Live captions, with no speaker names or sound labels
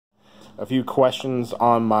a few questions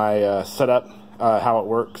on my setup, how it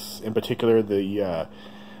works, in particular the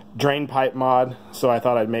drain pipe mod. So I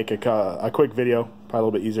thought I'd make a quick video, probably a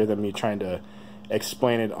little bit easier than me trying to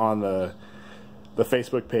explain it on the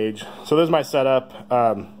Facebook page. So there's my setup.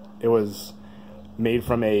 It was made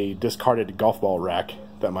from a discarded golf ball rack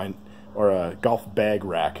that a golf bag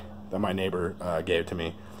rack that my neighbor gave to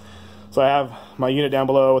me. So I have my unit down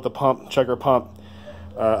below with the pump, chugger pump.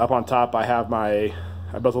 Up on top I have I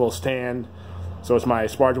built a little stand, so it's my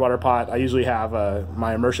sparge water pot. I usually have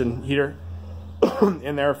my immersion heater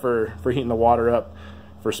in there for heating the water up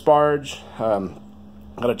for sparge.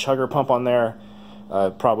 Got a chugger pump on there,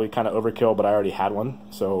 probably kind of overkill, but I already had one,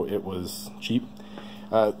 so it was cheap.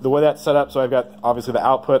 The way that's set up, so I've got obviously the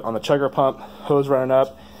output on the chugger pump, hose running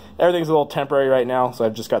up. Everything's a little temporary right now, so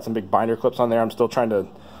I've just got some big binder clips on there. I'm still trying to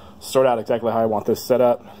sort out exactly how I want this set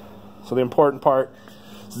up. So the important part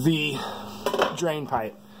is the drain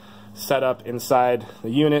pipe set up inside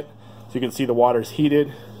the unit, so you can see the water's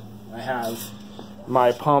heated. I have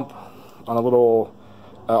my pump on a little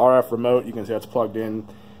RF remote. You can see that's plugged in.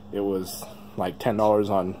 It was like $10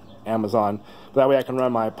 on Amazon. But that way I can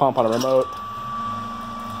run my pump on a remote.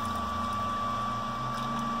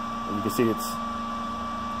 And you can see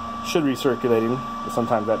should be recirculating, but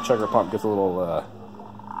sometimes that chugger pump gets a little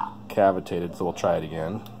cavitated, so we'll try it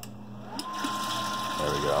again.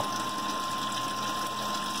 There we go.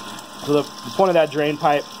 So the point of that drain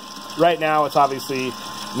pipe, right now it's obviously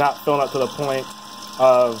not filling up to the point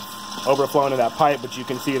of overflowing in that pipe, but you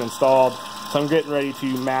can see it installed. So I'm getting ready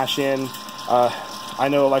to mash in. I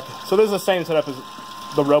know, so this is the same setup as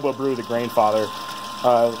the brew, the grain father.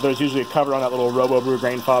 There's usually a cover on that little brew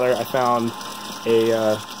grain father. I found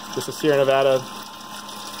just a Sierra Nevada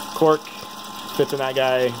cork, fits in that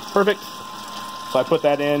guy perfect. So I put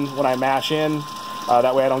that in when I mash in.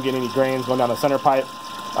 That way I don't get any grains going down the center pipe.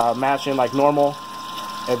 Mash in like normal,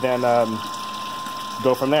 and then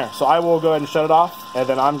go from there. So I will go ahead and shut it off, and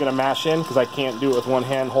then I'm going to mash in because I can't do it with one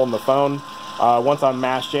hand holding the phone. Once I'm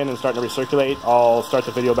mashed in and starting to recirculate, I'll start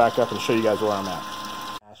the video back up and show you guys where I'm at.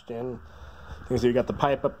 Mashed in. You can see we got the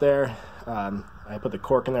pipe up there. I put the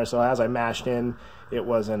cork in there, so as I mashed in, I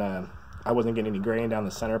wasn't getting any grain down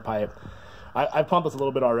the center pipe. I pumped this a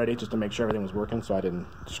little bit already just to make sure everything was working, so I didn't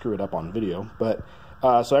screw it up on video. But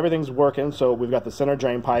so everything's working. So we've got the center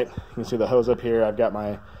drain pipe. You can see the hose up here. I've got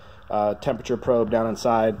my temperature probe down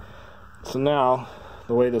inside. So now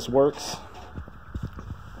the way this works,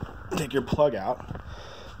 take your plug out.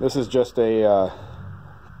 This is just a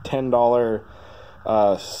 $10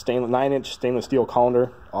 9-inch stainless steel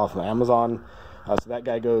colander off of Amazon. So that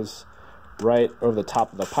guy goes right over the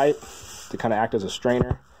top of the pipe to kind of act as a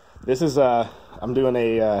strainer. This is I'm doing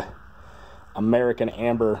a American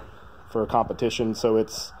Amber for a competition, so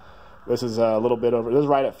this is a little bit over. This is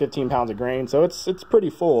right at 15 pounds of grain, so it's pretty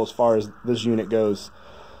full as far as this unit goes.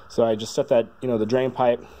 So I just set that, the drain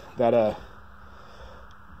pipe, that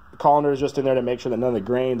colander is just in there to make sure that none of the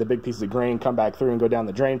grain, the big pieces of grain, come back through and go down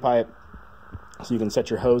the drain pipe. So you can set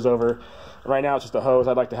your hose over. Right now it's just a hose.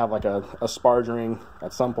 I'd like to have like a sparge ring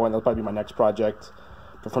at some point. That'll probably be my next project.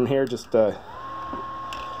 But from here, just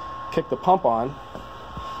kick the pump on.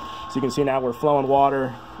 So you can see now we're flowing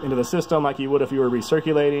water into the system like you would if you were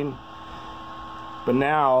recirculating. But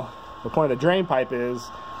now the point of the drain pipe is,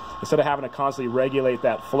 instead of having to constantly regulate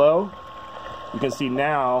that flow, you can see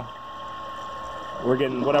now we're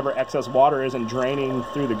getting whatever excess water isn't draining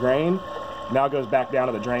through the grain, now it goes back down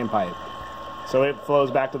to the drain pipe. So it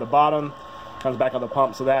flows back to the bottom, comes back on the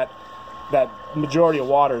pump, so that majority of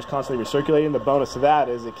water is constantly recirculating. The bonus to that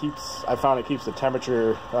is I found it keeps the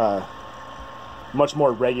temperature much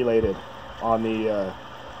more regulated on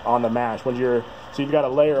the mash. So you've got a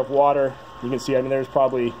layer of water. You can see, there's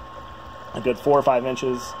probably a good 4 or 5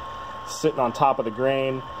 inches sitting on top of the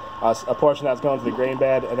grain. A portion that's going to the grain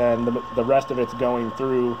bed, and then the rest of it's going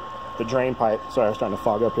through the drain pipe. Sorry, I was starting to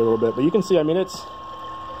fog up here a little bit, but you can see,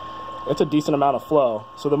 it's a decent amount of flow.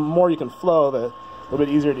 So the more you can flow, the little bit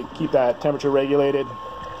easier to keep that temperature regulated.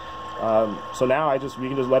 So now we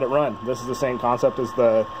can just let it run. This is the same concept as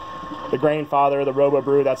the grain father, the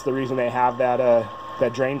brew. That's the reason they have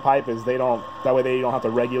that drain pipe, is that way they don't have to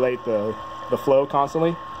regulate the flow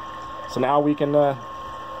constantly. So now we can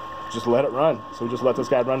just let it run. So we just let this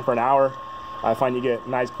guy run for an hour. I find you get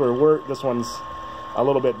nice clear work. This one's a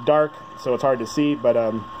little bit dark, so it's hard to see, but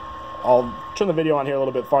I'll turn the video on here a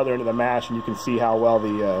little bit farther into the mash, and you can see how well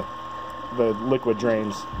the liquid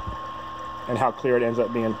drains and how clear it ends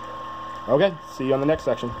up being. Okay, see you on the next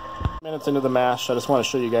section. Minutes into the mash, I just want to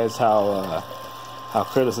show you guys how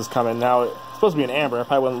clear this is coming. Now supposed to be an amber. I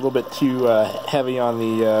probably went a little bit too heavy on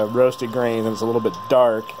the roasted grains, and it's a little bit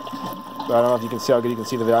dark. So I don't know if you can see how good you can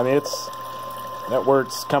see the. I mean, that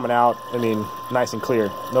wort's coming out. I mean, nice and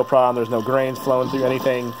clear. No problem. There's no grains flowing through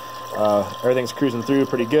anything. Everything's cruising through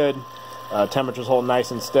pretty good. Temperature's holding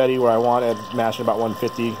nice and steady where I want it. Mashing about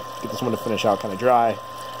 150. Get this one to finish out kind of dry.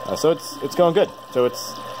 So it's going good. So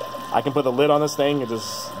I can put the lid on this thing and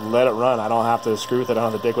just let it run. I don't have to screw with it. I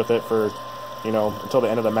don't have to dig with it for, you know, until the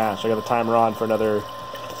end of the mash. I got the timer on for another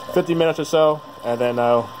 50 minutes or so, and then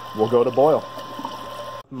we'll go to boil.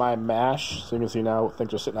 My mash, so you can see now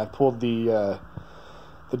things are sitting. I pulled the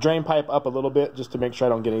drain pipe up a little bit just to make sure I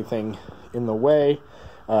don't get anything in the way.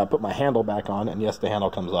 Put my handle back on, and yes, the handle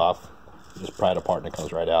comes off. Just pry it apart and it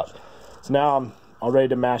comes right out. So now I'm all ready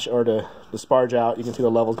to mash, or to sparge out. You can see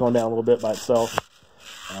the levels going down a little bit by itself.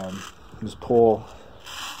 Just pull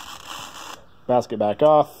basket back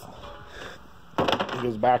off. It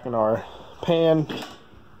goes back in our pan.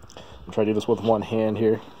 I'll try to do this with one hand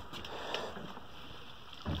here.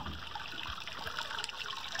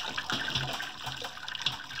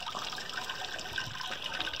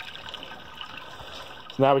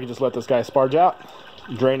 So now we can just let this guy sparge out,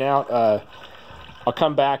 drain out. I'll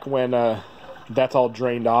come back when that's all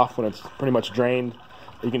drained off, when it's pretty much drained.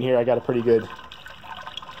 You can hear I got a pretty good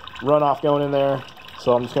runoff going in there.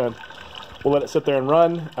 So I'm just we'll let it sit there and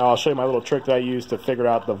run. I'll show you my little trick that I use to figure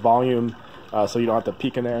out the volume, so you don't have to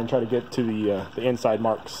peek in there and try to get to the inside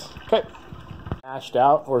marks. Okay, mashed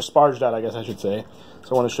out, or sparged out, I guess I should say.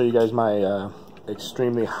 So I want to show you guys my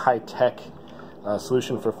extremely high-tech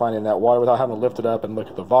solution for finding that water without having to lift it up and look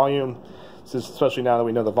at the volume. Especially now that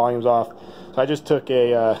we know the volume's off. So I just took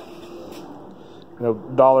a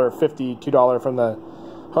 $1.50, $2 from the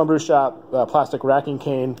homebrew shop plastic racking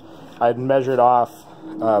cane. I'd measured off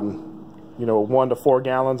 1 to 4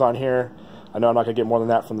 gallons on here. I know I'm not gonna get more than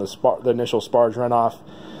that from the initial sparge runoff.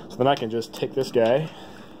 So then I can just take this guy,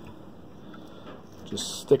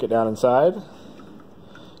 just stick it down inside,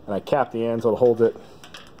 and I cap the end so it holds it.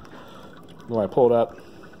 When I pull it up,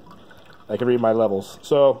 I can read my levels.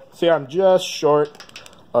 So see, I'm just short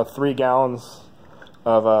of 3 gallons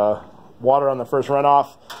of water on the first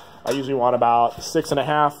runoff. I usually want about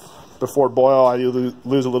 6.5 before boil. I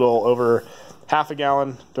lose a little over half a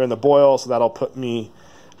gallon during the boil, so that'll put me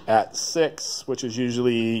at 6, which is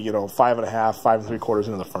usually 5.5, 5 3/4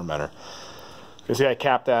 into the fermenter. You can see I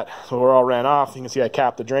capped that, so we're all ran off. You can see I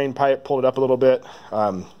capped the drain pipe, pulled it up a little bit,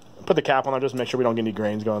 put the cap on there just to make sure we don't get any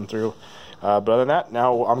grains going through. But other than that,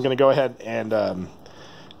 now I'm going to go ahead and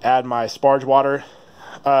add my sparge water.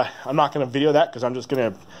 I'm not going to video that because I'm just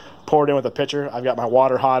going to pour it in with a pitcher. I've got my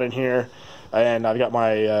water hot in here, and I've got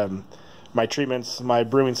my my treatments, my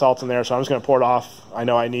brewing salts in there, so I'm just going to pour it off. I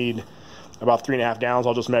know I need about 3.5 gallons.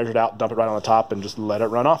 I'll just measure it out, dump it right on the top, and just let it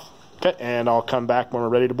run off. Okay, and I'll come back when we're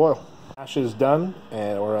ready to boil. Mash is done,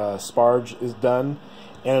 or sparge is done.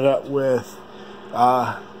 Ended up with,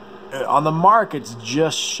 on the mark, it's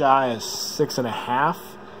just shy of 6.5,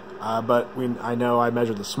 but I know I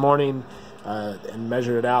measured this morning and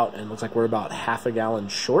measured it out, and it looks like we're about half a gallon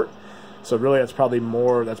short. So really, that's probably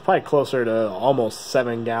more. That's probably closer to almost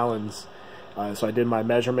 7 gallons. So I did my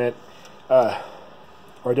measurement, or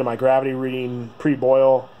I did my gravity reading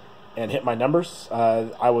pre-boil, and hit my numbers.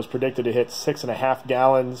 I was predicted to hit 6.5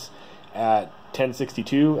 gallons at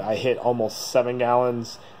 1062. I hit almost 7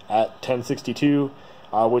 gallons at 1062.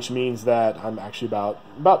 Which means that I'm actually about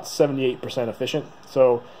 78% efficient.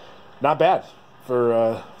 So not bad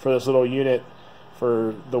for this little unit,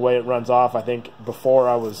 for the way it runs off. I think before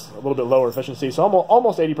I was a little bit lower efficiency, so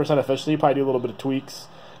almost 80% efficiency. Probably do a little bit of tweaks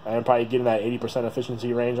and probably get in that 80%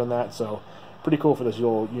 efficiency range on that. So pretty cool for this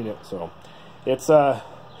little unit. So it's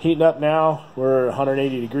heating up now. We're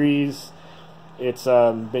 180 degrees. It's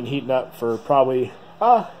been heating up for probably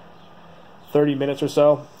 30 minutes or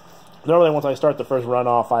so. Normally, once I start the first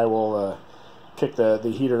runoff, I will kick the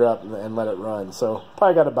heater up and let it run. So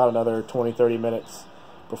probably got about another 20-30 minutes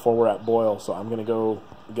before we're at boil. So I'm going to go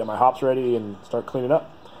get my hops ready and start cleaning up.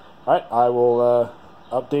 All right, I will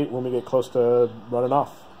update when we get close to running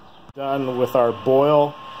off. Done with our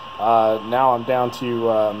boil. Now I'm down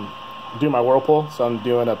to do my whirlpool. So I'm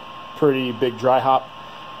doing a pretty big dry hop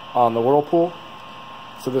on the whirlpool.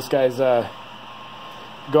 So this guy's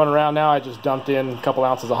going around now. I just dumped in a couple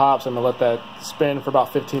ounces of hops. I'm going to let that spin for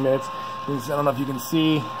about 15 minutes. I don't know if you can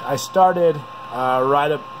see, I started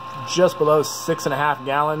right up just below 6.5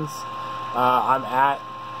 gallons. I'm at,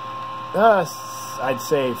 I'd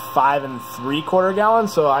say 5 3/4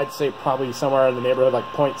 gallons, so I'd say probably somewhere in the neighborhood like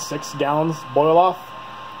 0.6 gallons boil off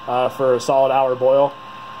for a solid hour boil.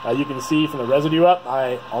 You can see from the residue up,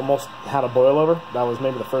 I almost had a boil over. That was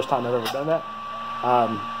maybe the first time I've ever done that.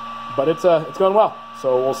 But it's going well.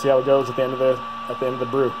 So we'll see how it goes at the end of the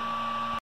brew.